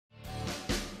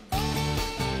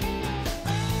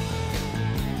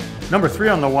Number 3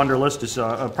 on the wonder list is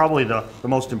probably the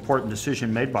most important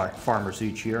decision made by farmers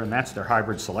each year, and that's their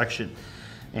hybrid selection.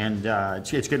 And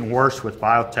it's getting worse with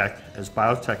biotech as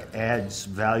biotech adds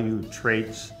value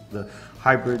traits. The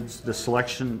hybrid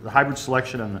selection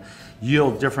and the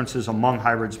yield differences among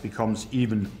hybrids becomes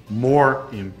even more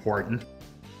important.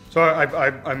 So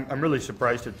I'm really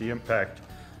surprised at the impact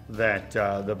that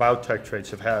the biotech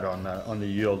traits have had on the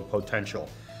yield potential.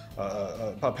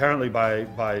 Apparently,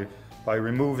 by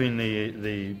removing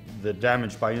the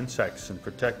damage by insects and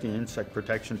protecting insect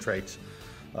protection traits,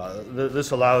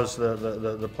 this allows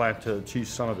the plant to achieve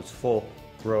some of its full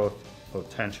growth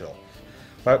potential.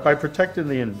 By protecting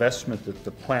the investment that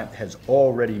the plant has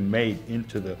already made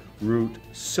into the root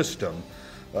system,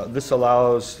 this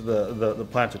allows the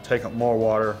plant to take up more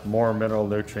water, more mineral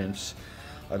nutrients.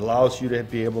 It allows you to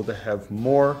be able to have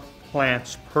more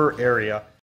plants per area